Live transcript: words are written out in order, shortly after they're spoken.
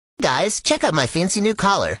Guys, check out my fancy new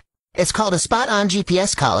collar. It's called a SpotOn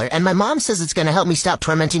GPS collar, and my mom says it's gonna help me stop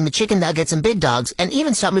tormenting the chicken nuggets and big dogs, and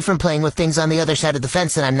even stop me from playing with things on the other side of the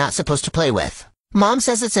fence that I'm not supposed to play with. Mom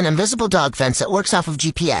says it's an invisible dog fence that works off of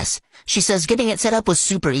GPS. She says getting it set up was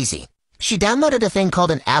super easy. She downloaded a thing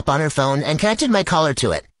called an app on her phone and connected my collar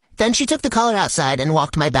to it. Then she took the collar outside and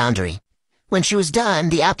walked my boundary. When she was done,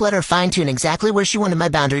 the app let her fine-tune exactly where she wanted my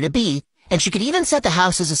boundary to be, and she could even set the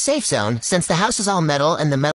house as a safe zone since the house is all metal and the metal